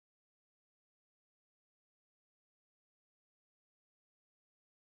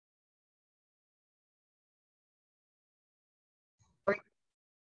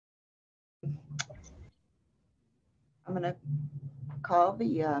I'm going to call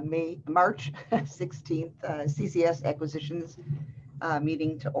the March 16th CCS acquisitions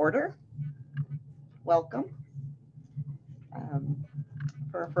meeting to order. Welcome.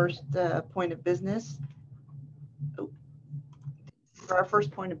 For our first point of business,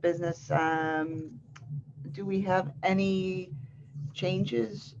 do we have any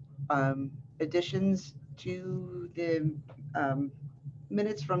changes, additions to the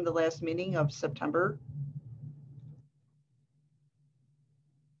minutes from the last meeting of September?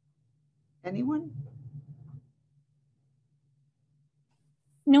 Anyone?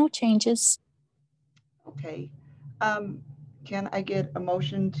 No changes. Okay. Can I get a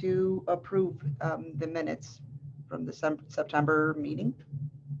motion to approve the minutes from the September meeting?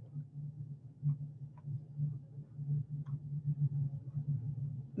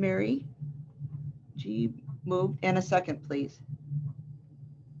 Mary G. moved, and a second, please.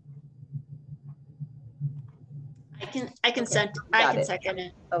 I can second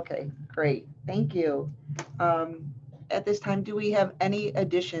it. Okay, great. Thank you. At this time, do we have any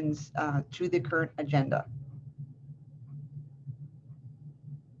additions to the current agenda?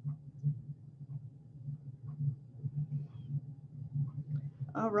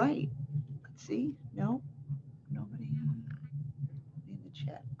 All right. Let's see. No, nobody in the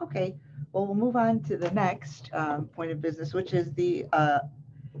chat. Okay. Well, we'll move on to the next point of business, which is the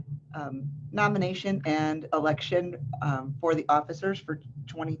nomination and election for the officers for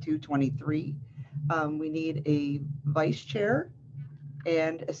 22-23. We need a vice chair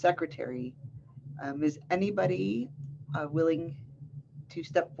and a secretary. Is anybody willing to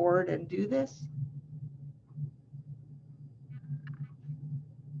step forward and do this?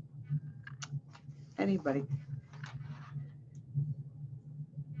 Anybody?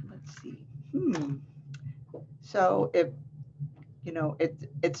 Let's see. So if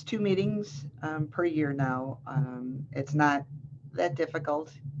it's 2 meetings per year now. It's not that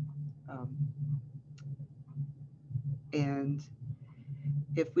difficult. And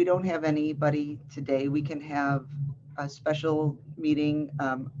if we don't have anybody today, we can have a special meeting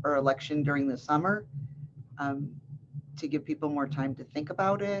or election during the summer to give people more time to think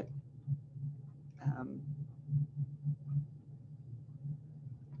about it. I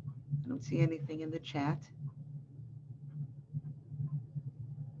don't see anything in the chat.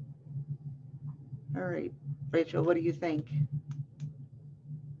 All right, Rachel, what do you think?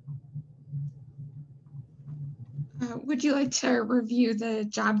 Would you like to review the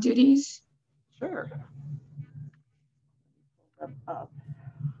job duties? Sure. Up.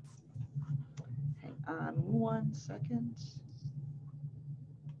 Hang on 1 second.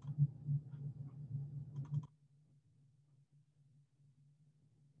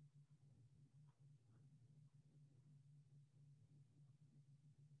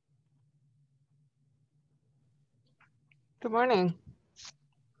 Good morning.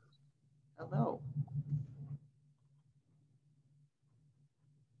 Hello.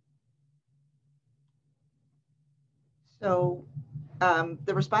 So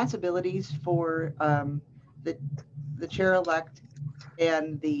the responsibilities for the chair-elect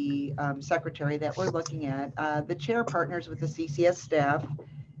and the secretary that we're looking at, the chair partners with the CCS staff,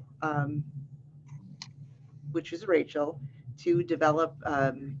 which is Rachel, to develop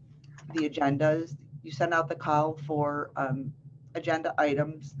the agendas. You send out the call for agenda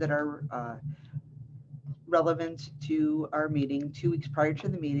items that are relevant to our meeting 2 weeks prior to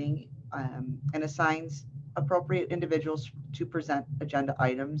the meeting, and assigns appropriate individuals to present agenda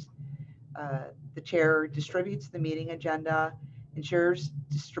items. The chair distributes the meeting agenda, ensures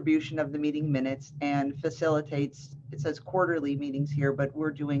distribution of the meeting minutes, and facilitates, it says quarterly meetings here, but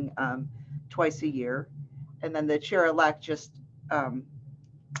we're doing twice a year. And then the chair-elect just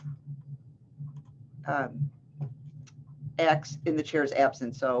acts in the chair's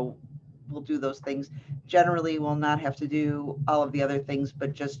absence. So we'll do those things. Generally, we'll not have to do all of the other things,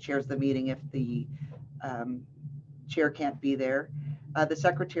 but just chairs the meeting if the chair can't be there. The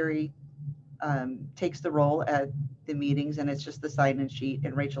secretary takes the role at the meetings, and it's just the sign-in sheet,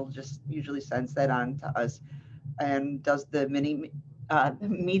 and Rachel just usually sends that on to us and does the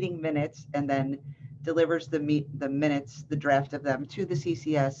meeting minutes, and then delivers the minutes, the draft of them, to the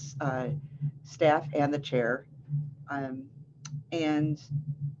CCS staff and the chair. And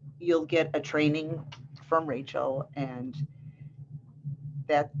you'll get a training from Rachel, and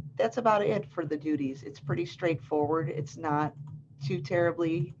that's about it for the duties. It's pretty straightforward. It's not too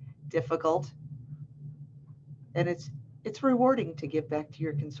terribly difficult, and it's rewarding to give back to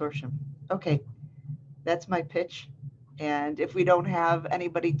your consortium. Okay, that's my pitch. And if we don't have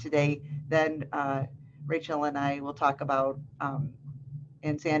anybody today, then Rachel and I will talk about,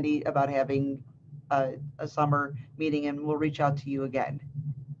 and Sandy, about having a summer meeting and we'll reach out to you again.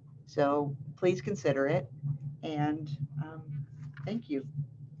 So please consider it, and thank you.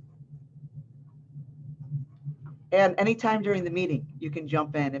 And anytime during the meeting, you can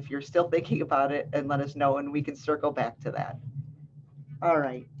jump in if you're still thinking about it and let us know, and we can circle back to that. All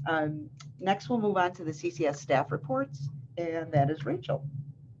right. Next, we'll move on to the CCS staff reports, and that is Rachel.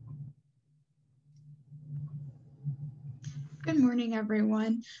 Good morning,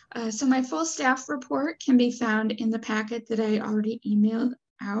 everyone. So my full staff report can be found in the packet that I already emailed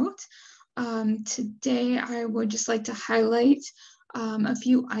out. Today, I would just like to highlight a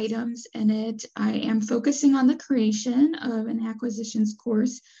few items in it. I am focusing on the creation of an acquisitions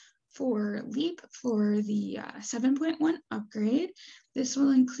course for LEAP for the 7.1 upgrade. This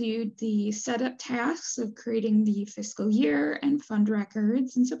will include the setup tasks of creating the fiscal year and fund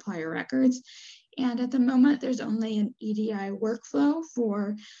records and supplier records. And at the moment, there's only an EDI workflow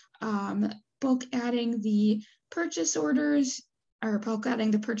for bulk adding the purchase orders, or bulk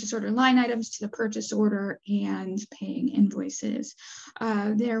adding the purchase order line items to the purchase order and paying invoices.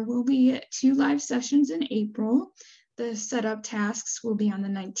 There will be 2 live sessions in April. The setup tasks will be on the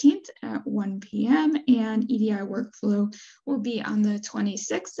 19th at 1 p.m. and EDI workflow will be on the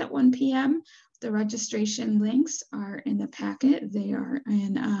 26th at 1 p.m. The registration links are in the packet. They are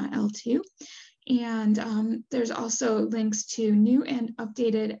in L2. And there's also links to new and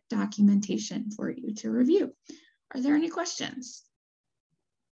updated documentation for you to review. Are there any questions?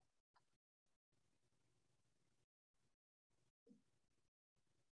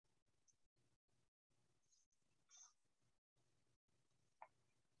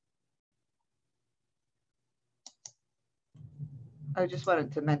 I just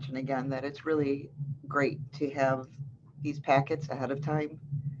wanted to mention again that it's really great to have these packets ahead of time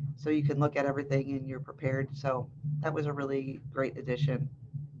so you can look at everything and you're prepared. So that was a really great addition.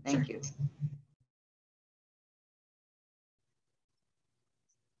 Thank you.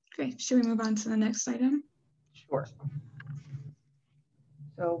 Great. Should we move on to the next item? Sure.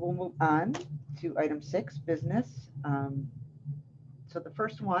 So we'll move on to item 6, business. So the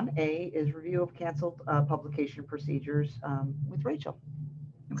first one, A, is review of canceled publication procedures with Rachel.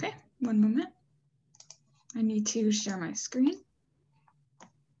 Okay, one moment. I need to share my screen.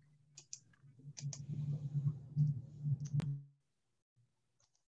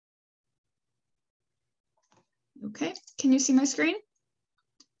 Okay, can you see my screen?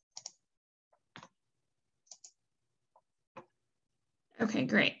 Okay,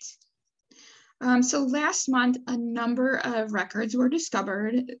 great. So last month, a number of records were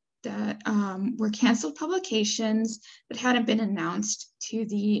discovered that were canceled publications that hadn't been announced to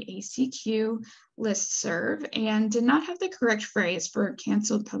the ACQ listserv and did not have the correct phrase for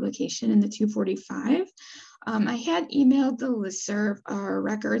canceled publication in the 245. I had emailed the listserv a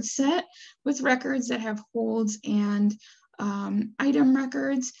record set with records that have holds and item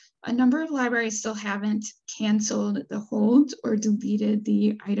records. A number of libraries still haven't canceled the holds or deleted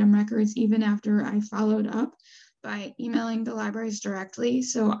the item records even after I followed up by emailing the libraries directly.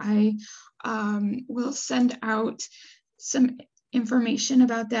 So I will send out some information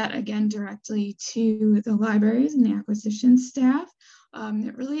about that again directly to the libraries and the acquisition staff.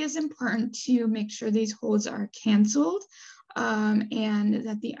 It really is important to make sure these holds are canceled and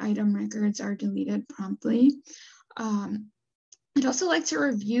that the item records are deleted promptly. I'd also like to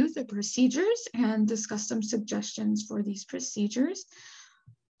review the procedures and discuss some suggestions for these procedures.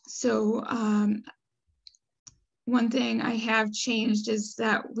 So one thing I have changed is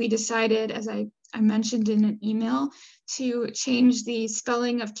that we decided, as I mentioned in an email, to change the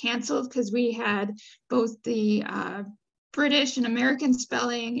spelling of canceled because we had both the British and American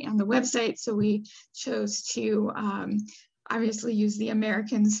spelling on the website. So we chose to obviously use the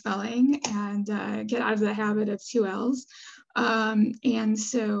American spelling and get out of the habit of 2 L's. And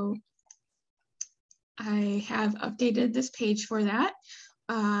so I have updated this page for that.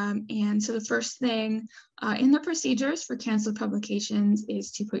 And so the first thing in the procedures for canceled publications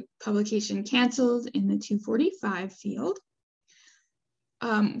is to put publication canceled in the 245 field.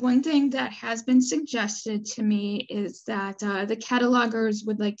 One thing that has been suggested to me is that the catalogers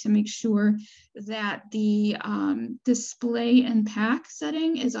would like to make sure that the display and pack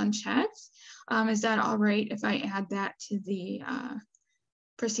setting is unchecked. Is that all right if I add that to the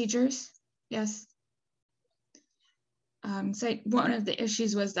procedures? Yes. So one of the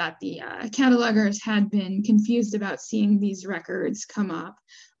issues was that the catalogers had been confused about seeing these records come up.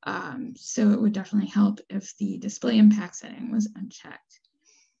 So it would definitely help if the display and pack setting was unchecked.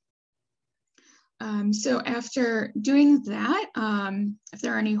 So after doing that, if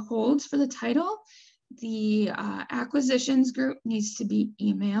there are any holds for the title, the acquisitions group needs to be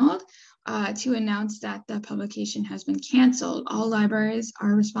emailed to announce that the publication has been canceled. All libraries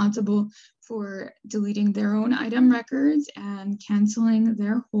are responsible for deleting their own item records and canceling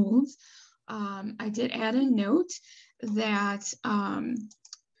their holds. I did add a note that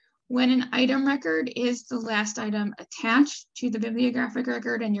when an item record is the last item attached to the bibliographic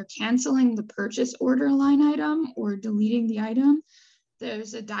record and you're canceling the purchase order line item or deleting the item,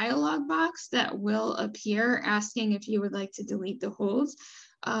 there's a dialog box that will appear asking if you would like to delete the holds.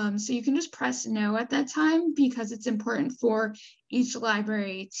 So you can just press no at that time, because it's important for each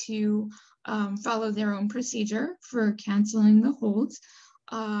library to follow their own procedure for canceling the holds.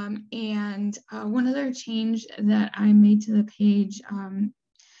 And one other change that I made to the page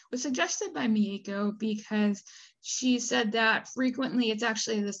was suggested by Mieko, because she said that frequently it's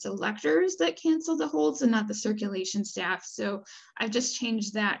actually the selectors that cancel the holds and not the circulation staff. So I've just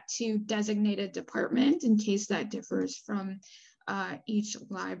changed that to designated department in case that differs from each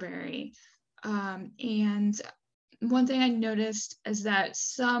library. And one thing I noticed is that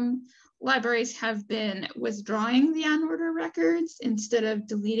some libraries have been withdrawing the on-order records instead of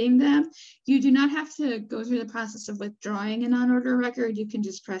deleting them. You do not have to go through the process of withdrawing an on-order record. You can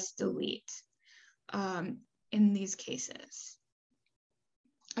just press delete in these cases.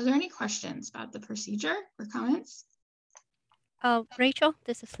 Are there any questions about the procedure or comments? Rachel,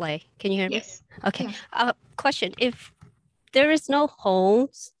 this is Lei. Can you hear me? Yes. Okay. Yeah. Question: if there is no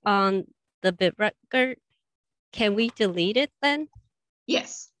holds on the bib record, can we delete it then?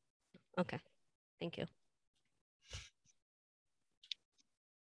 Yes. Okay. Thank you.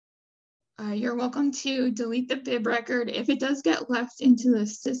 You're welcome to delete the bib record. If it does get left into the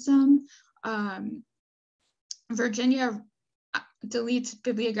system, Virginia deletes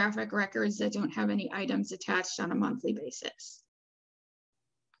bibliographic records that don't have any items attached on a monthly basis.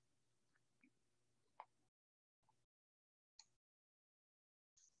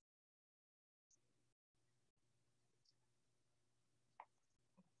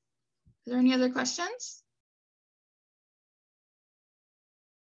 Are there any other questions?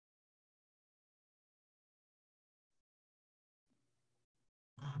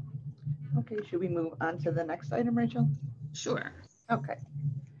 Okay, should we move on to the next item, Rachel? Sure. Okay,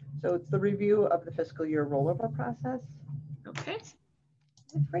 so it's the review of the fiscal year rollover process Okay.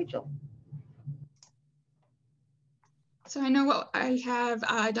 with Rachel. So I know what I have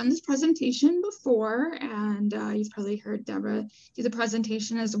done this presentation before, and you've probably heard Deborah do the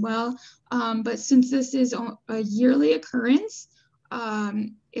presentation as well. But since this is a yearly occurrence,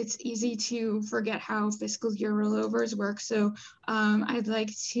 it's easy to forget how fiscal year rollovers work. So I'd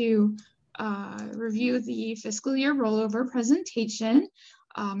like to review the fiscal year rollover presentation.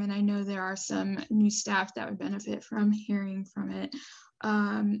 And I know there are some new staff that would benefit from hearing from it.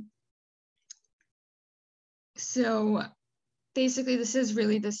 So basically, this is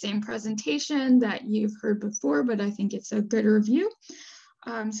really the same presentation that you've heard before, but I think it's a good review.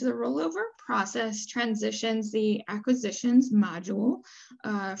 So the rollover process transitions the acquisitions module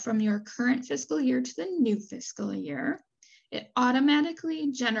from your current fiscal year to the new fiscal year. It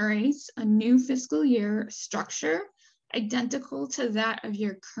automatically generates a new fiscal year structure identical to that of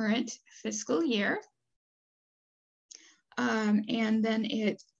your current fiscal year. And then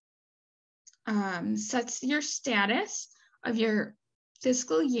it sets your status of your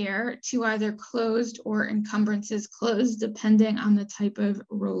fiscal year to either closed or encumbrances closed, depending on the type of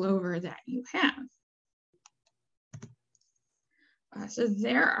rollover that you have. So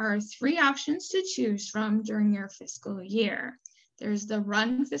there are 3 options to choose from during your fiscal year. There's the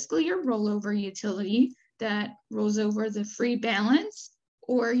run fiscal year rollover utility that rolls over the free balance,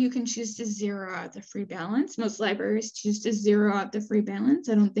 or you can choose to zero out the free balance. Most libraries choose to zero out the free balance.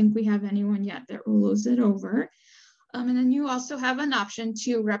 I don't think we have anyone yet that rolls it over. And then you also have an option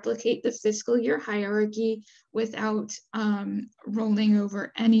to replicate the fiscal year hierarchy without rolling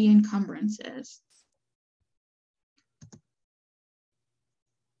over any encumbrances.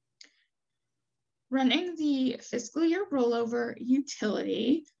 Running the fiscal year rollover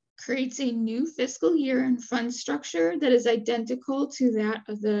utility creates a new fiscal year and fund structure that is identical to that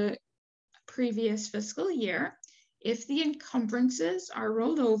of the previous fiscal year. If the encumbrances are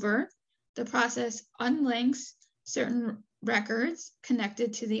rolled over, the process unlinks certain records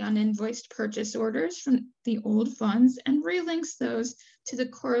connected to the uninvoiced purchase orders from the old funds and relinks those to the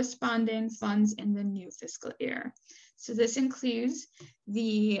corresponding funds in the new fiscal year. So this includes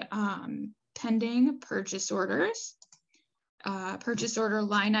the pending purchase orders, purchase order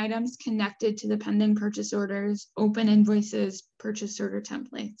line items connected to the pending purchase orders, open invoices, purchase order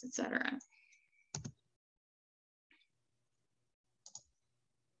templates, etc.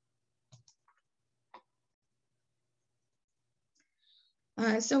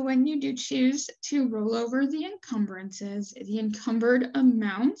 So when you do choose to roll over the encumbrances, the encumbered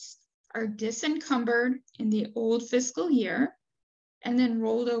amounts are disencumbered in the old fiscal year and then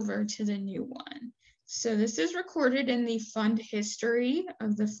rolled over to the new one. So this is recorded in the fund history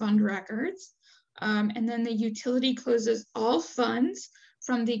of the fund records. And then the utility closes all funds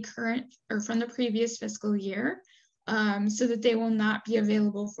from the current or from the previous fiscal year so that they will not be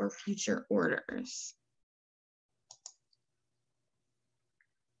available for future orders.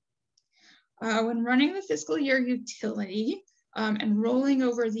 When running the fiscal year utility and rolling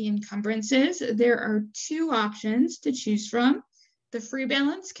over the encumbrances, there are two options to choose from. The free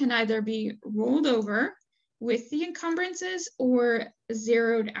balance can either be rolled over with the encumbrances or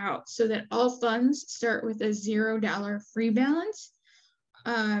zeroed out so that all funds start with a $0 free balance.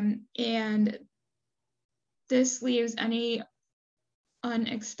 And this leaves any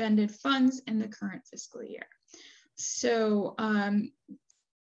unexpended funds in the current fiscal year. So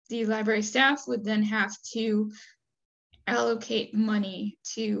the library staff would then have to allocate money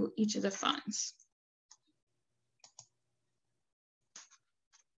to each of the funds.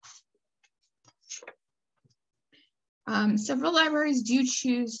 Several libraries do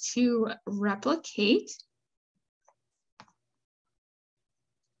choose to replicate.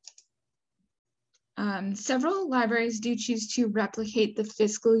 Several libraries do choose to replicate the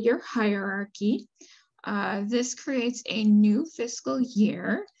fiscal year hierarchy. This creates a new fiscal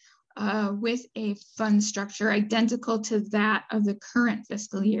year with a fund structure identical to that of the current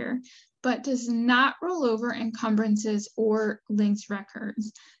fiscal year, but does not roll over encumbrances or linked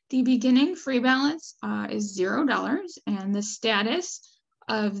records. The beginning free balance is $0, and the status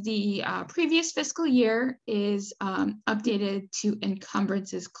of the previous fiscal year is updated to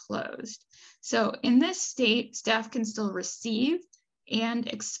encumbrances closed. So in this state, staff can still receive and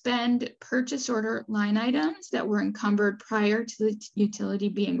expend purchase order line items that were encumbered prior to the utility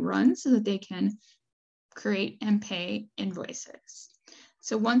being run so that they can create and pay invoices.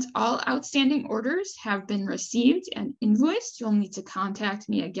 So once all outstanding orders have been received and invoiced, you'll need to contact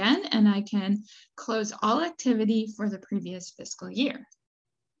me again and I can close all activity for the previous fiscal year.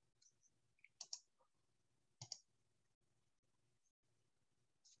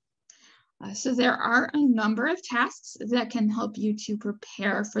 So there are a number of tasks that can help you to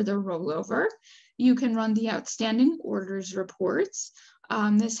prepare for the rollover. You can run the outstanding orders reports.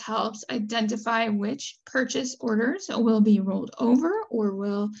 This helps identify which purchase orders will be rolled over or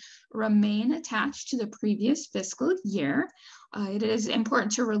will remain attached to the previous fiscal year. It is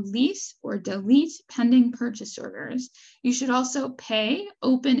important to release or delete pending purchase orders. You should also pay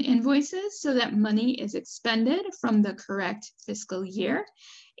open invoices so that money is expended from the correct fiscal year,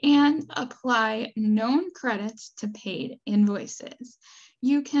 and apply known credits to paid invoices.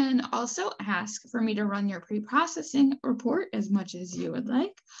 You can also ask for me to run your pre-processing report as much as you would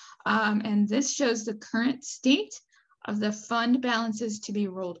like. And this shows the current state of the fund balances to be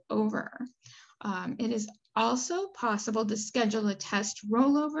rolled over. It is also possible to schedule a test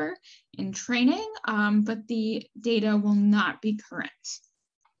rollover in training, but the data will not be current.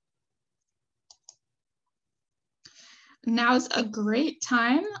 Now's a great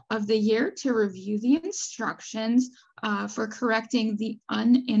time of the year to review the instructions for correcting the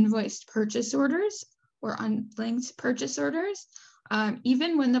uninvoiced purchase orders or unlinked purchase orders.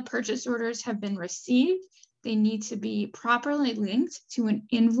 Even when the purchase orders have been received, they need to be properly linked to an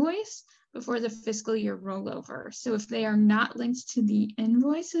invoice before the fiscal year rollover. So if they are not linked to the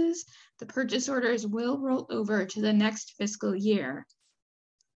invoices, the purchase orders will roll over to the next fiscal year.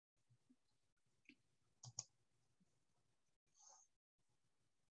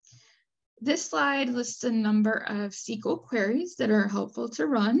 This slide lists a number of SQL queries that are helpful to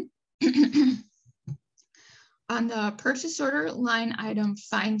run. On the purchase order line item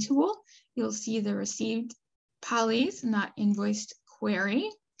find tool, you'll see the received polys not invoiced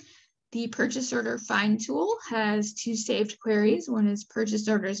query. The purchase order find tool has two saved queries. One is purchase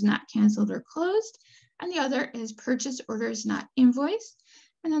orders not canceled or closed, and the other is purchase orders not invoiced.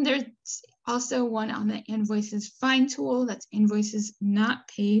 And then there's also one on the invoices find tool, that's invoices not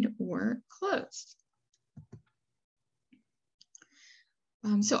paid or closed.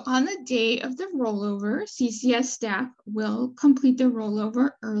 So on the day of the rollover, CCS staff will complete the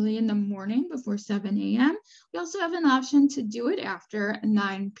rollover early in the morning before 7 a.m. We also have an option to do it after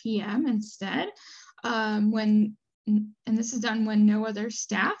 9 p.m. instead, and this is done when no other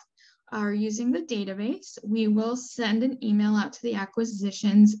staff are using the database. We will send an email out to the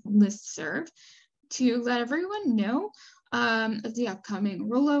acquisitions listserv to let everyone know of the upcoming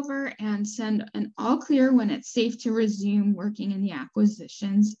rollover and send an all clear when it's safe to resume working in the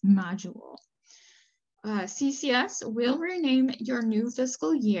acquisitions module. CCS will rename your new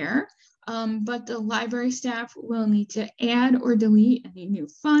fiscal year, but the library staff will need to add or delete any new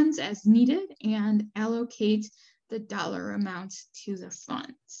funds as needed and allocate the dollar amounts to the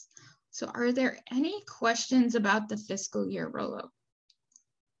funds. So are there any questions about the fiscal year rollover?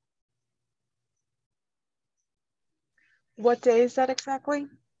 What day is that exactly?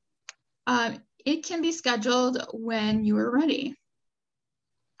 It can be scheduled when you are ready.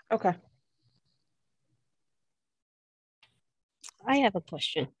 Okay. I have a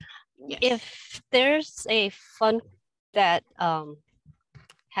question. Yes. If there's a fund that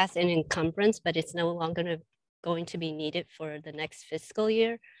has an encumbrance, but it's no longer going to be needed for the next fiscal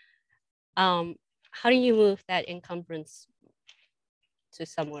year, how do you move that encumbrance to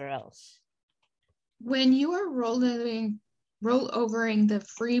somewhere else? When you are rollovering the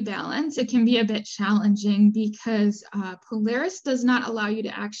free balance, it can be a bit challenging because Polaris does not allow you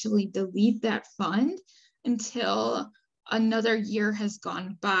to actually delete that fund until another year has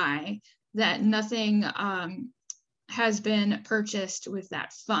gone by, that nothing has been purchased with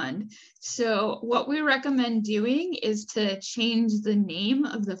that fund. So what we recommend doing is to change the name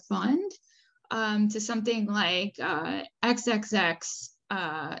of the fund to something like XXX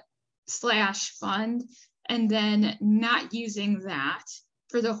 / fund, and then not using that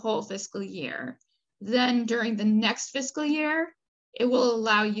for the whole fiscal year. Then during the next fiscal year, it will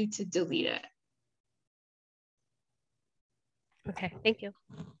allow you to delete it. Okay, thank you.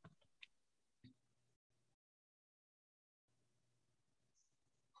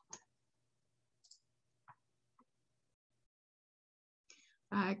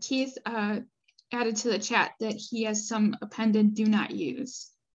 Keith added to the chat that he has some appended do not use.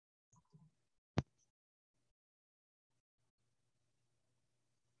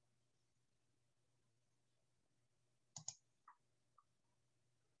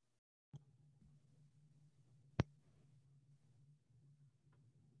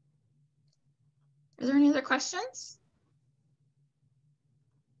 Are there any other questions?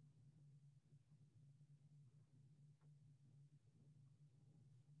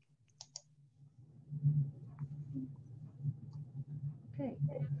 Okay,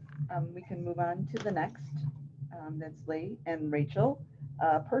 we can move on to the next. That's Leigh and Rachel.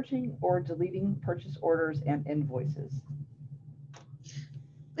 Purging or deleting purchase orders and invoices.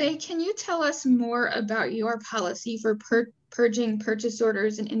 Leigh, can you tell us more about your policy for purging purchase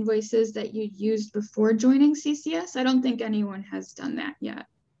orders and invoices that you used before joining CCS? I don't think anyone has done that yet.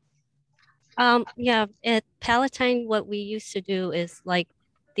 Yeah, at Palatine, what we used to do is like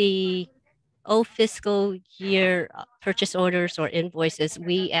the old fiscal year purchase orders or invoices,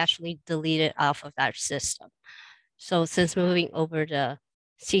 we actually deleted off of our system. So since moving over to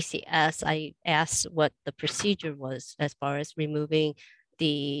CCS, I asked what the procedure was as far as removing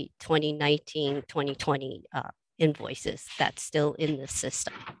the 2019, 2020 invoices that's still in the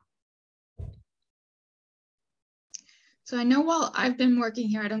system. So I know while I've been working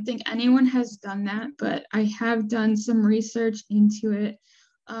here, I don't think anyone has done that, but I have done some research into it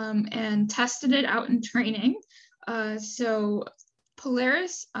and tested it out in training. So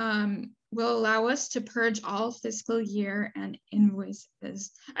Polaris will allow us to purge all fiscal year and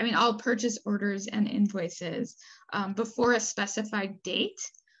invoices, all purchase orders and invoices before a specified date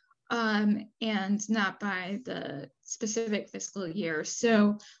and not by the specific fiscal year.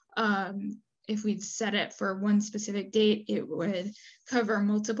 So if we set it for one specific date, it would cover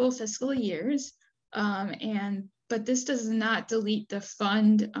multiple fiscal years. But this does not delete the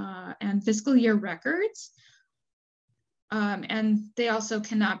fund and fiscal year records. And they also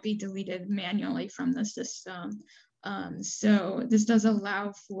cannot be deleted manually from the system. So this does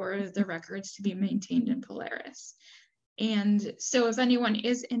allow for the records to be maintained in Polaris. And so if anyone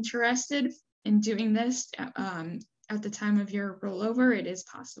is interested in doing this at the time of your rollover, it is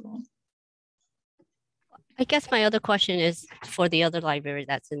possible. I guess my other question is for the other library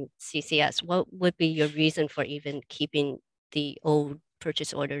that's in CCS, what would be your reason for even keeping the old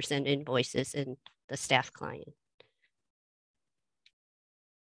purchase orders and invoices in the staff client?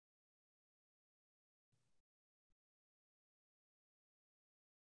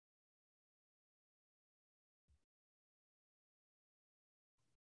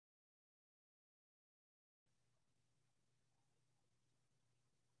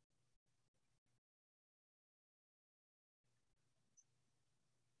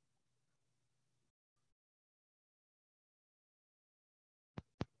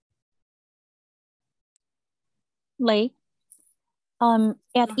 Leigh,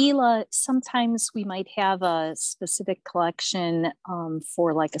 at ELA, sometimes we might have a specific collection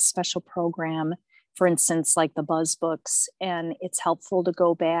for like a special program for instance, like the buzz books, and it's helpful to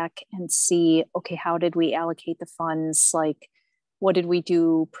go back and see, okay, how did we allocate the funds? Like, what did we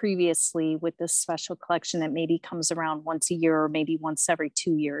do previously with this special collection that maybe comes around once a year or maybe once every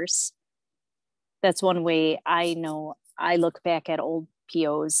 2 years? That's one way I know I look back at old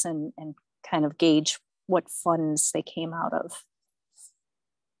POs and kind of gauge what funds they came out of.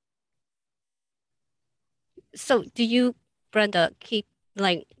 So do you, Brenda, keep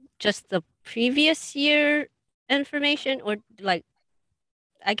like just the previous year information, or like,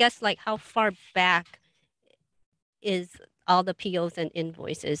 I guess, like how far back is all the POs and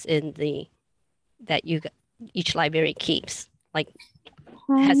invoices in the that each library keeps? Like,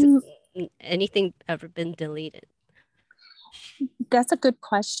 has anything ever been deleted? That's a good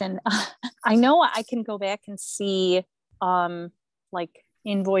question. I know I can go back and see like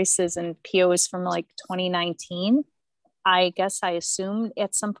invoices and POs from like 2019. I guess I assume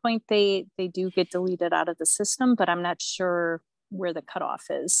at some point they do get deleted out of the system, but I'm not sure where the cutoff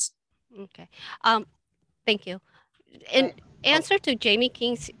is. Okay. Thank you. In answer to Jamie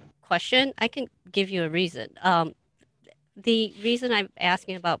King's question, I can give you a reason. The reason I'm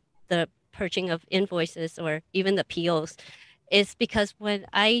asking about the purging of invoices or even the POs is because when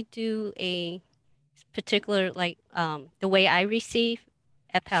I do a particular, like the way I receive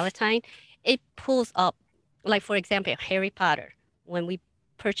at Palatine, it pulls up, like for example, Harry Potter. When we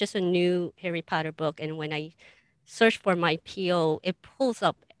purchase a new Harry Potter book, and when I search for my PO, it pulls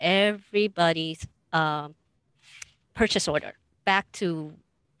up everybody's purchase order back to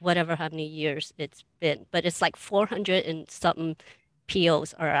whatever how many years it's been. But it's like 400 and something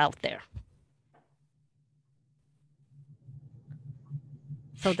POs are out there.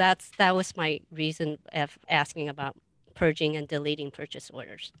 So that was my reason of asking about purging and deleting purchase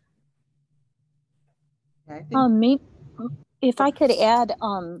orders. I think, Maybe, if I could add,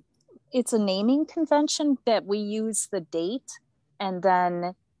 it's a naming convention that we use the date, and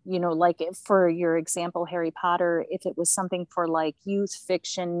then, you know, like for your example, Harry Potter, if it was something for like youth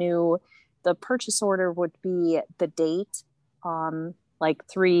fiction, new, the purchase order would be the date, like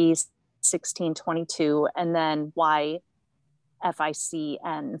 3/16/22, and then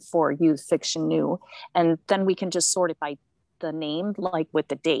YFICN for youth fiction new, and then we can just sort it by the name, like with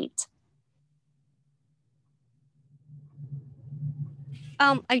the date.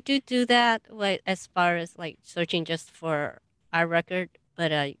 I do that, like as far as like searching just for our record,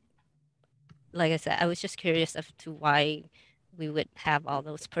 but like I said, I was just curious as to why we would have all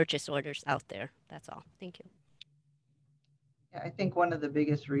those purchase orders out there. That's all. Thank you. yeah, I think one of the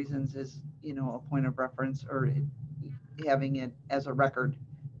biggest reasons is, you know, a point of reference, or having it as a record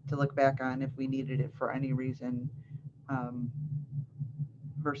to look back on if we needed it for any reason,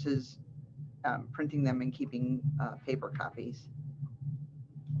 versus printing them and keeping paper copies.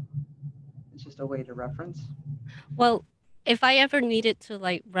 It's just a way to reference. Well, if I ever needed to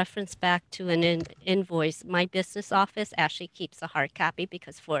like reference back to an invoice, my business office actually keeps a hard copy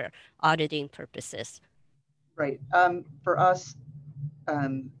because for auditing purposes. Right. For us,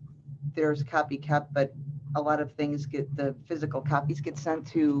 there's copy kept, but a lot of things the physical copies get sent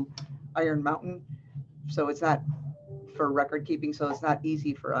to Iron Mountain. So it's not for record keeping. So it's not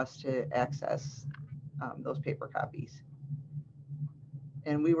easy for us to access those paper copies.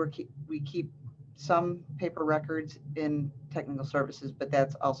 And we keep some paper records in technical services, but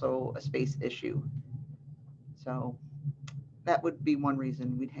that's also a space issue. So that would be one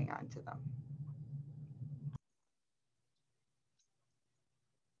reason we'd hang on to them.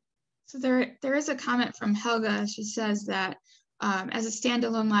 So there is a comment from Helga. She says that as a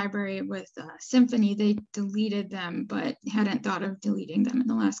standalone library with Symphony, they deleted them, but hadn't thought of deleting them in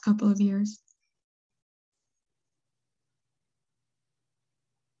the last couple of years.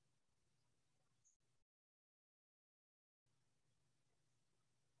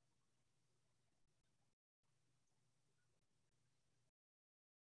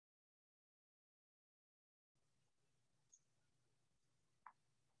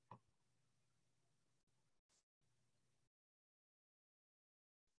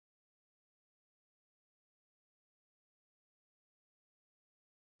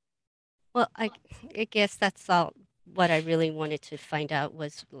 Well, I guess that's all. What I really wanted to find out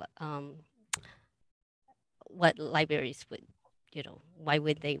was what libraries would, you know, why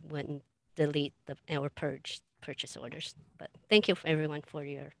would they wouldn't delete or purge purchase orders. But thank you everyone for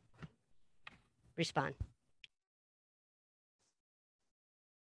your response.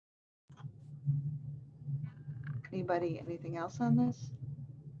 Anybody, anything else on this?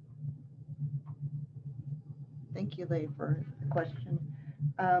 Thank you, Leigh, for the question.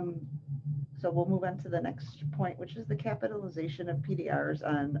 So we'll move on to the next point, which is the capitalization of PDRs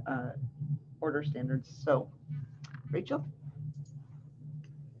on order standards. So, Rachel?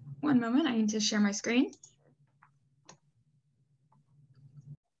 One moment, I need to share my screen.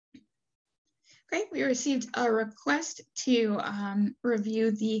 Great, we received a request to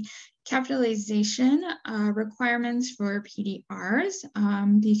review the capitalization requirements for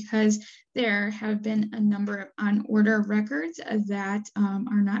PDRs because there have been a number of on-order records that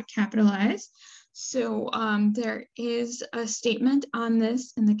are not capitalized. So there is a statement on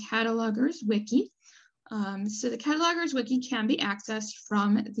this in the Catalogers Wiki. So the Catalogers Wiki can be accessed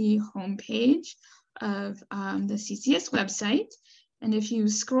from the homepage of the CCS website. And if you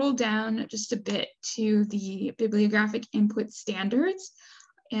scroll down just a bit to the bibliographic input standards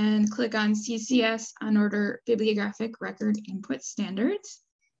and click on CCS on order bibliographic record input standards,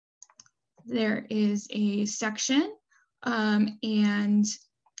 there is a section and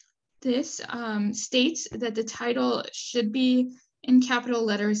this states that the title should be in capital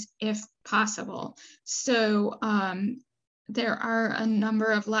letters if possible. So there are a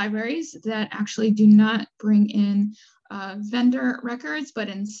number of libraries that actually do not bring in vendor records, but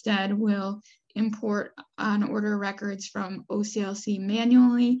instead will import on order records from OCLC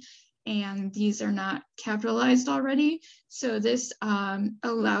manually, and these are not capitalized already. So this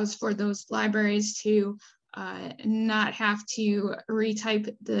allows for those libraries to not have to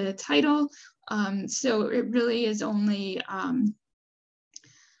retype the title. So it really is only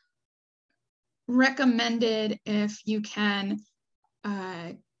recommended if you can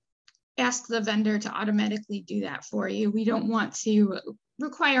ask the vendor to automatically do that for you. We don't want to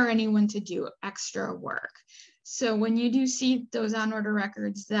require anyone to do extra work. So when you do see those on order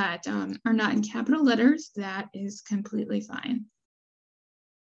records that are not in capital letters, that is completely fine.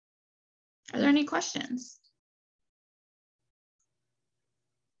 Are there any questions?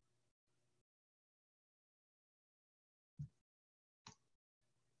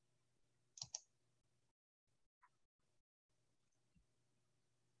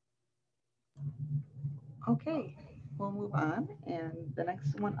 Okay, we'll move on. And the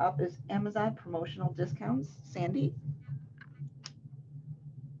next one up is Amazon promotional discounts. Sandy?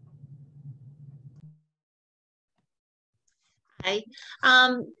 Hi.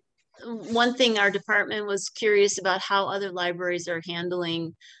 One thing our department was curious about how other libraries are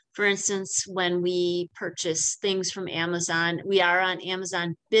handling, for instance, when we purchase things from Amazon, we are on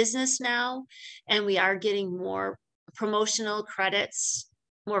Amazon Business now, and we are getting more promotional credits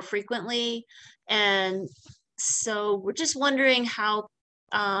more frequently. And so we're just wondering how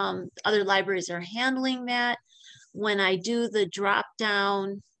other libraries are handling that. When I do the drop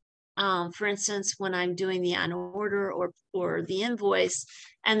down, for instance, when I'm doing the on order or the invoice,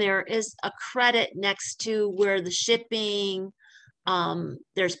 and there is a credit next to where the shipping,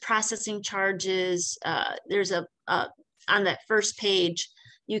 there's processing charges, there's on that first page,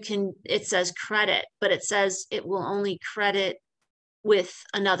 it says credit, but it says it will only credit with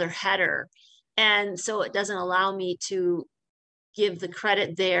another header. And so it doesn't allow me to give the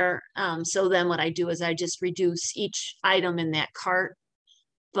credit there. So then what I do is I just reduce each item in that cart.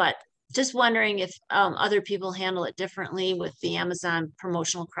 But just wondering if other people handle it differently with the Amazon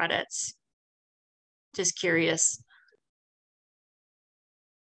promotional credits. Just curious.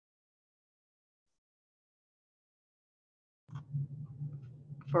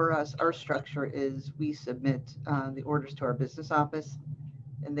 For us, our structure is we submit the orders to our business office,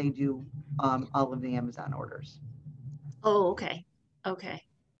 and they do all of the Amazon orders. Oh, okay. Okay.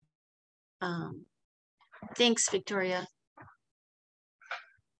 Thanks, Victoria.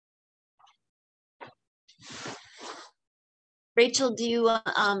 Rachel, do you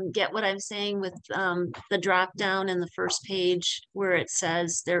get what I'm saying with the drop down in the first page where it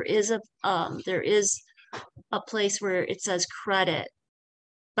says there is a place where it says credit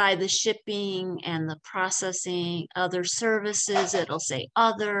by the shipping and the processing, other services, it'll say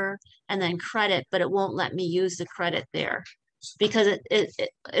other and then credit, but it won't let me use the credit there because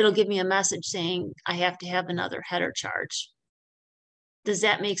it'll give me a message saying I have to have another header charge. Does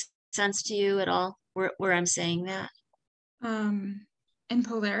that make sense to you at all where I'm saying that? In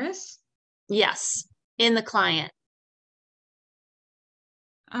Polaris? Yes, in the client.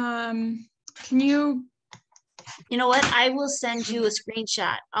 Can you? You know what? I will send you a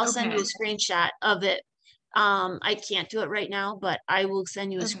screenshot. I'll send you a screenshot of it. I can't do it right now, but I will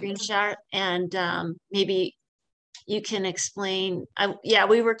send you a screenshot and maybe you can explain. Yeah,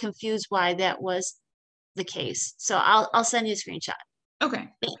 we were confused why that was the case. So I'll send you a screenshot. Okay.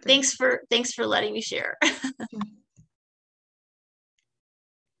 Thanks for letting me share.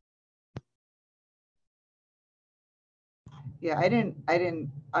 Yeah, I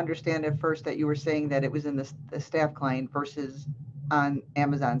didn't understand at first that you were saying that it was in the staff client versus on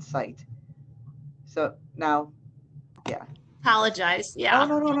Amazon's site. So now, yeah. Apologize. Oh, Yeah.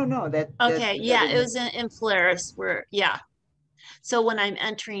 no. Okay. Yeah. It didn't- was in Polaris where, yeah. So when I'm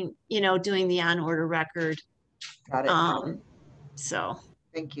entering, doing the on order record, Got it. so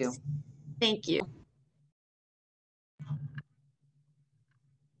Thank you. thank you.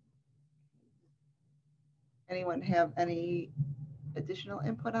 Anyone have any additional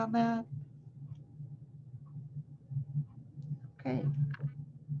input on that? Okay.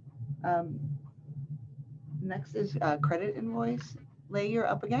 Next is credit invoice. Lay, you're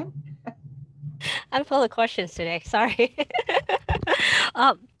up again. I'm full of questions today. Sorry.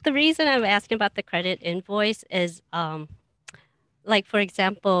 The reason I'm asking about the credit invoice is, like, for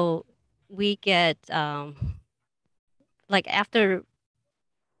example, we get, like, after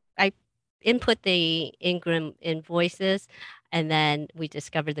I input the Ingram invoices, and then we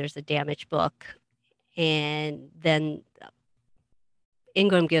discover there's a damage book, and then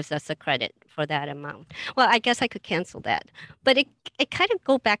Ingram gives us a credit for that amount. Well, I guess I could cancel that, but it kind of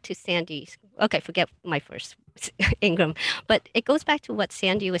go back to Sandy's. Okay, forget my first Ingram, but it goes back to what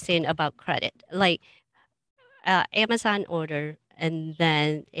Sandy was saying about credit, like Amazon order and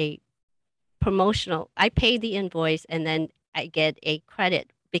then a promotional. I pay the invoice and then I get a credit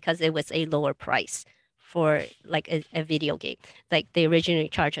because it was a lower price for like a video game. Like they originally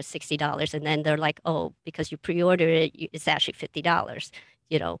charged us $60 and then they're like, oh, because you pre-ordered it, it's actually $50,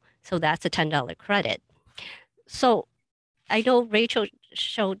 so that's a $10 credit. So I know Rachel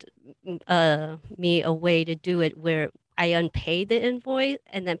showed me a way to do it where I unpay the invoice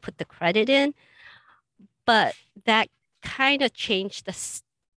and then put the credit in, but that kind of changed the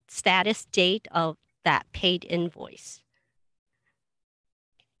status date of that paid invoice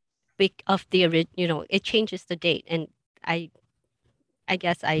of the it changes the date, and I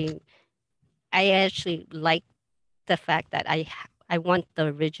guess I actually like the fact that I want the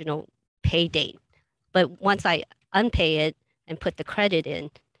original pay date, but once I unpay it and put the credit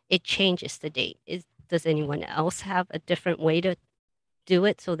in, it changes the date. Does anyone else have a different way to do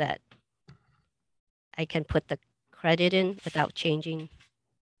it so that I can put the credit in without changing?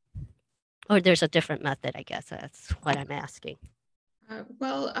 Or there's a different method, I guess that's what I'm asking.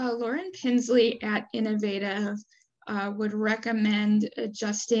 Lauren Pinsley at Innovative would recommend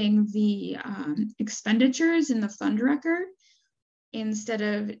adjusting the expenditures in the fund record instead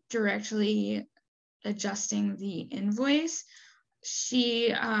of directly adjusting the invoice.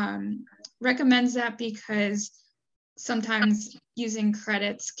 She recommends that because sometimes using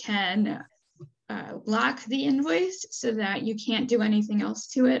credits can lock the invoice so that you can't do anything else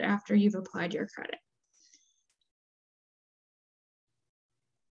to it after you've applied your credit.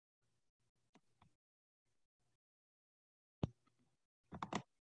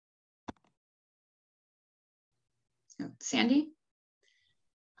 Sandy?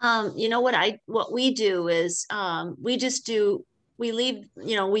 What we do is we leave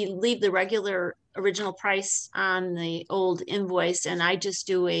the regular original price on the old invoice, and I just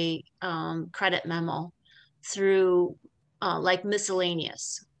do a credit memo through like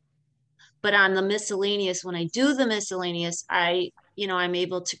miscellaneous. But on the miscellaneous, when I do the miscellaneous, I'm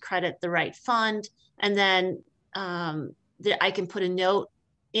able to credit the right fund, and then I can put a note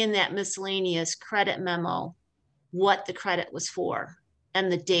in that miscellaneous credit memo what the credit was for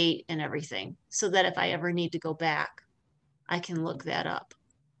and the date and everything, so that if I ever need to go back, I can look that up.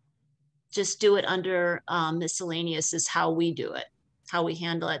 Just do it under miscellaneous is how we do it, how we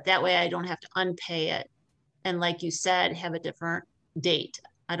handle it. That way I don't have to unpay it. And like you said, have a different date.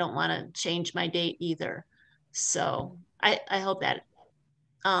 I don't want to change my date either. So I hope that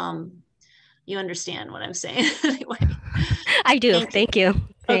you understand what I'm saying. Anyway. I do. Thank you.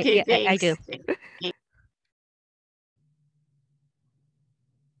 Okay, yeah, thanks. I do.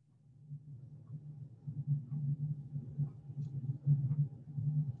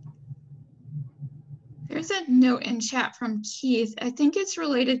 There's a note in chat from Keith. I think it's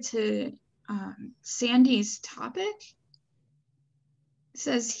related to Sandy's topic. It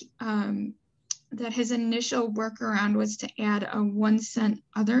says that his initial workaround was to add a 1 cent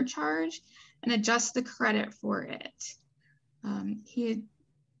other charge and adjust the credit for it. He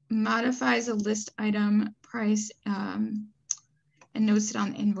modifies a list item price and notes it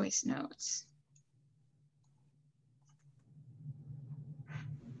on the invoice notes.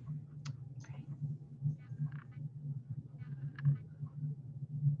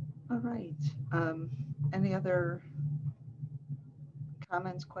 All right. Any other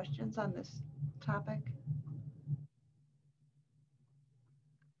comments, questions on this topic?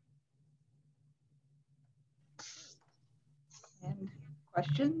 And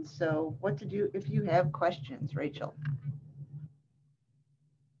questions? So what to do if you have questions, Rachel?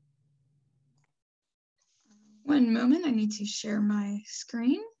 One moment, I need to share my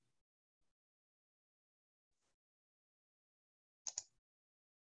screen.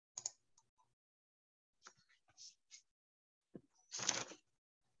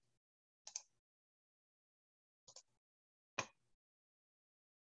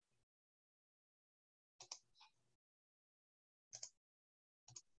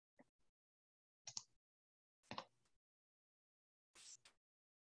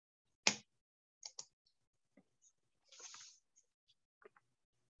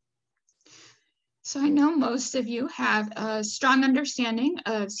 So I know most of you have a strong understanding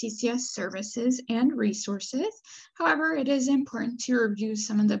of CCS services and resources. However, it is important to review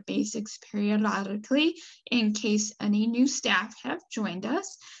some of the basics periodically in case any new staff have joined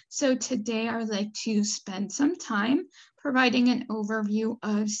us. So today I'd like to spend some time providing an overview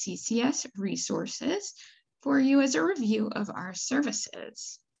of CCS resources for you as a review of our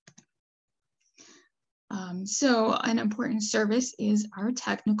services. So an important service is our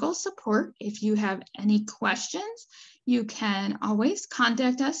technical support. If you have any questions, you can always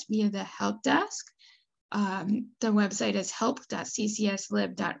contact us via the help desk. The website is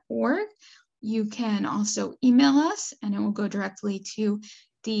help.ccslib.org. You can also email us and it will go directly to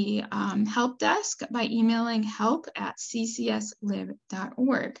the help desk by emailing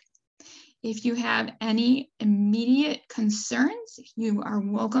help@ccslib.org. If you have any immediate concerns, you are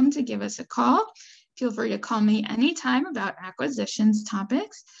welcome to give us a call. Feel free to call me anytime about acquisitions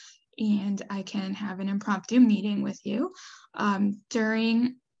topics, and I can have an impromptu meeting with you.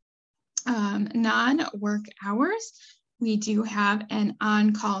 During non-work hours, we do have an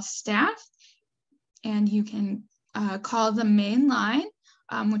on-call staff, and you can call the main line,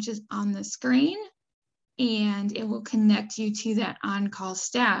 which is on the screen, and it will connect you to that on-call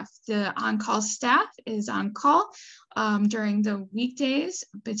staff. The on-call staff is on call during the weekdays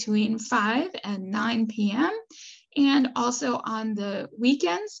between 5 and 9 p.m. and also on the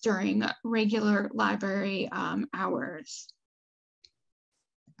weekends during regular library hours.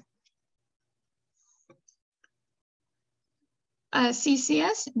 A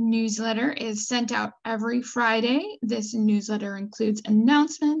CCS newsletter is sent out every Friday. This newsletter includes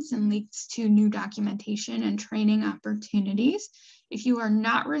announcements and links to new documentation and training opportunities. If you are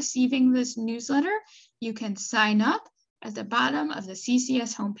not receiving this newsletter, you can sign up at the bottom of the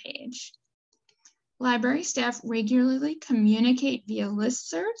CCS homepage. Library staff regularly communicate via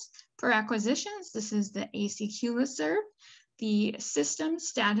listservs for acquisitions. This is the ACQ listserv. The system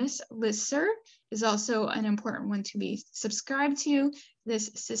status listserv is also an important one to be subscribed to. This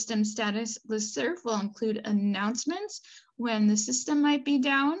system status listserv will include announcements when the system might be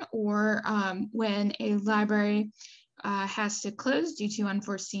down or when a library has to close due to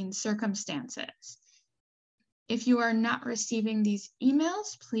unforeseen circumstances. If you are not receiving these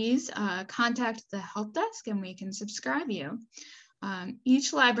emails, please contact the help desk and we can subscribe you.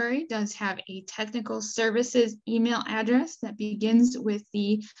 Each library does have a technical services email address that begins with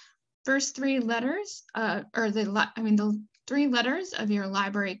the first three letters, the 3 letters of your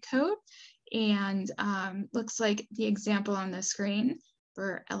library code, and looks like the example on the screen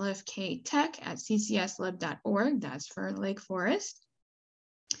for lfktech@ccslib.org. That's for Lake Forest.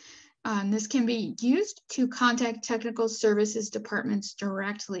 This can be used to contact technical services departments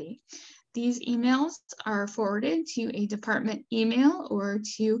directly. These emails are forwarded to a department email or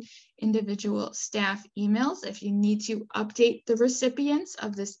to individual staff emails. If you need to update the recipients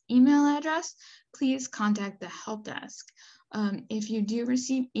of this email address, please contact the help desk. If you do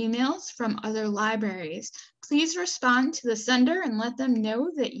receive emails from other libraries, please respond to the sender and let them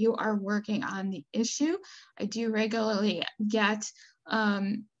know that you are working on the issue. I do regularly get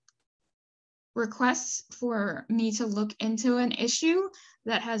requests for me to look into an issue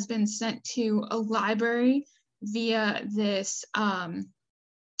that has been sent to a library via this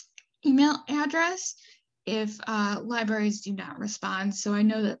email address if libraries do not respond. So I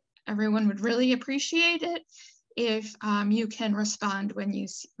know that everyone would really appreciate it if you can respond when you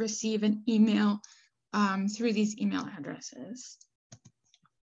receive an email through these email addresses.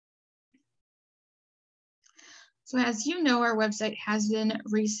 So as you know, our website has been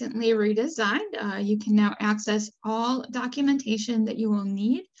recently redesigned. You can now access all documentation that you will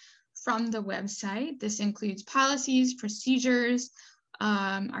need from the website. This includes policies, procedures,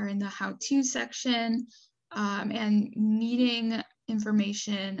 are in the how-to section, and meeting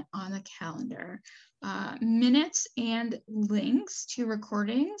information on the calendar. Minutes and links to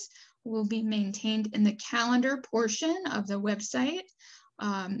recordings will be maintained in the calendar portion of the website.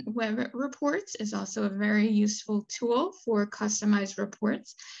 Web reports is also a very useful tool for customized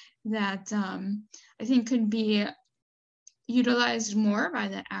reports that I think could be utilized more by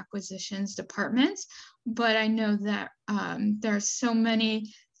the acquisitions departments, but I know that there are so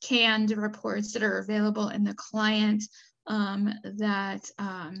many canned reports that are available in the client that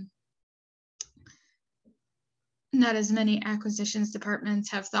not as many acquisitions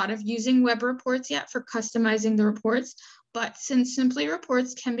departments have thought of using web reports yet for customizing the reports. But since Simply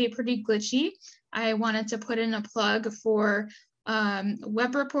Reports can be pretty glitchy, I wanted to put in a plug for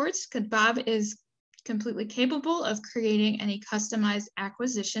web reports, because Bob is completely capable of creating any customized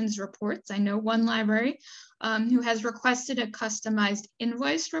acquisitions reports. I know one library who has requested a customized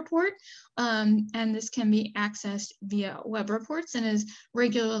invoice report, and this can be accessed via web reports and is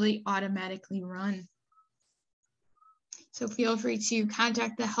regularly automatically run. So feel free to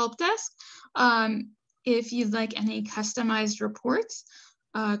contact the help desk if you'd like any customized reports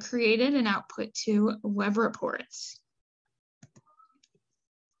created and output to web reports.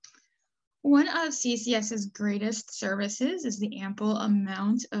 One of CCS's greatest services is the ample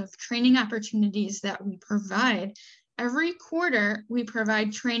amount of training opportunities that we provide. Every quarter, we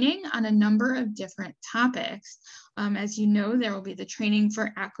provide training on a number of different topics. As you know, there will be the training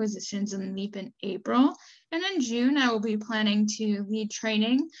for acquisitions and LEAP in April. And in June, I will be planning to lead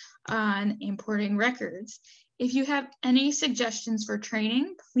training on importing records. If you have any suggestions for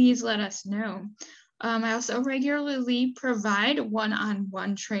training, please let us know. I also regularly provide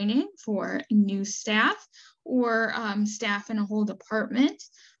one-on-one training for new staff or staff in a whole department.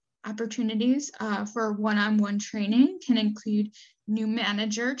 Opportunities for one-on-one training can include new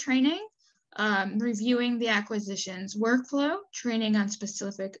manager training, reviewing the acquisitions workflow, training on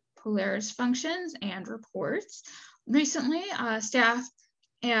specific Polaris functions and reports. Recently, staff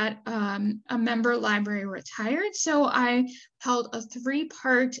at a member library retired, so I held a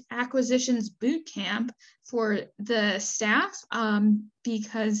 3-part acquisitions boot camp for the staff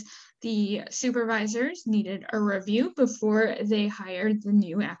because the supervisors needed a review before they hired the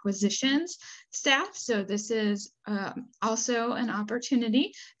new acquisitions staff. So this is also an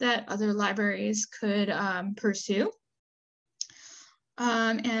opportunity that other libraries could pursue.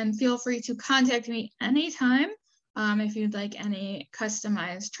 And feel free to contact me anytime if you'd like any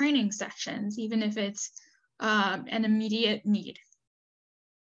customized training sessions, even if it's an immediate need.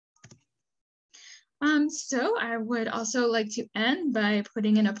 So I would also like to end by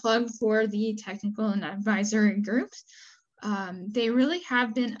putting in a plug for the technical and advisory groups. They really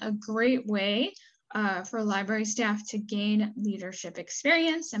have been a great way for library staff to gain leadership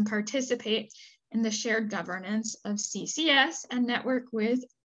experience and participate in the shared governance of CCS and network with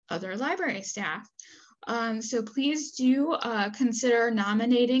other library staff. So please do consider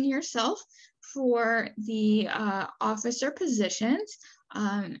nominating yourself for the officer positions.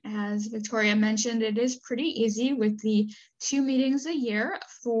 As Victoria mentioned, it is pretty easy with the 2 meetings a year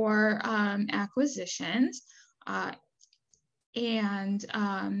for acquisitions.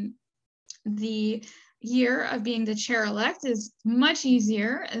 The year of being the chair-elect is much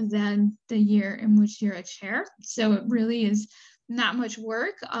easier than the year in which you're a chair. So it really is not much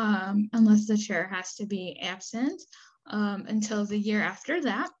work unless the chair has to be absent until the year after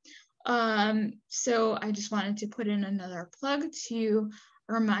that. So I just wanted to put in another plug to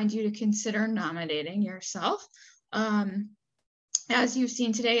remind you to consider nominating yourself. As you've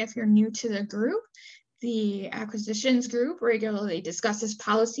seen today, if you're new to the group, the acquisitions group regularly discusses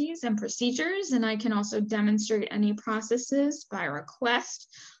policies and procedures, and I can also demonstrate any processes by request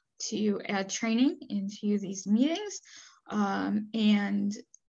to add training into these meetings. And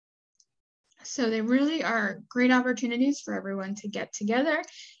so they really are great opportunities for everyone to get together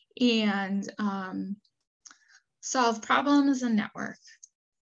and solve problems and network.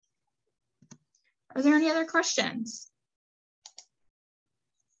 Are there any other questions?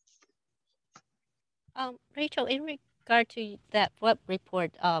 Rachel, in regard to that web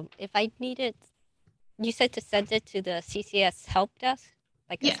report, if I needed, you said to send it to the CCS help desk,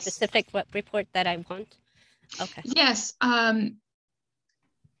 like Yes. a specific web report that I want? Okay. Yes.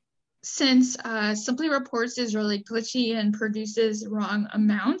 Since Simply Reports is really glitchy and produces wrong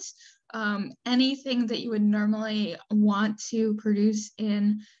amounts, anything that you would normally want to produce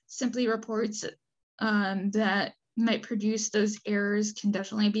in Simply Reports that might produce those errors can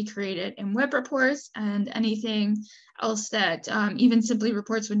definitely be created in web reports, and anything else that even Simply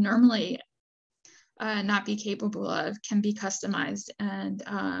Reports would normally not be capable of can be customized and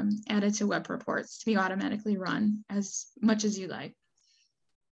added to web reports to be automatically run as much as you like.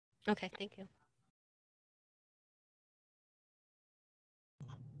 Okay, thank you.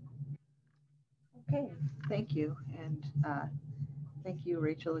 Okay, thank you. And thank you,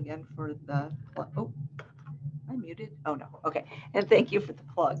 Rachel, again for the, oh, I muted? Oh, no. Okay. And thank you for the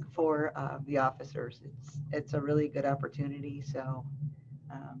plug for the officers. It's a really good opportunity. So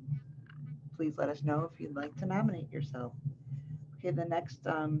um, please let us know if you'd like to nominate yourself. Okay, the next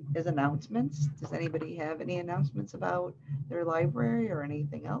is announcements. Does anybody have any announcements about their library or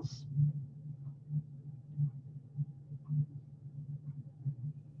anything else?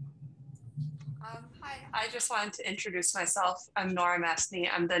 Hi, I just wanted to introduce myself. I'm Nora Masney.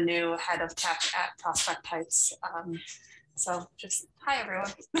 I'm the new head of tech at Prospect Heights. So just hi,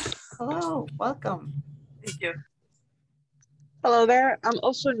 everyone. Hello, welcome. Thank you. Hello there. I'm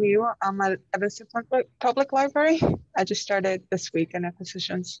also new. I'm at Evanston Public Library. I just started this week in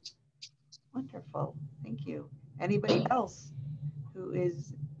acquisitions. Wonderful, thank you. Anybody else who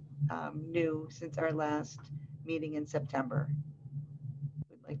is new since our last meeting in September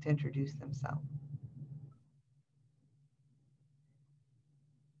would like to introduce themselves?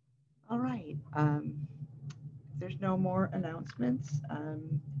 All right. If there's no more announcements,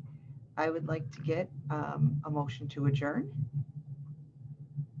 I would like to get a motion to adjourn.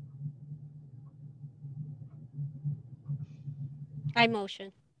 I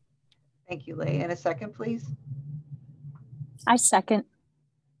motion. Thank you, Leigh. And a second, please. I second.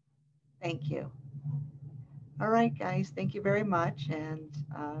 Thank you. All right, guys, thank you very much. And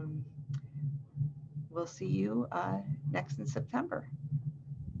we'll see you next in September.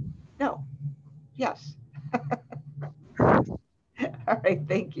 No, yes. All right,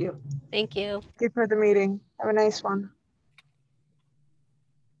 thank you. Thank you. Thank you for the meeting. Have a nice one.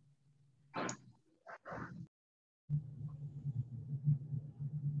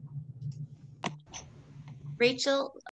 Rachel,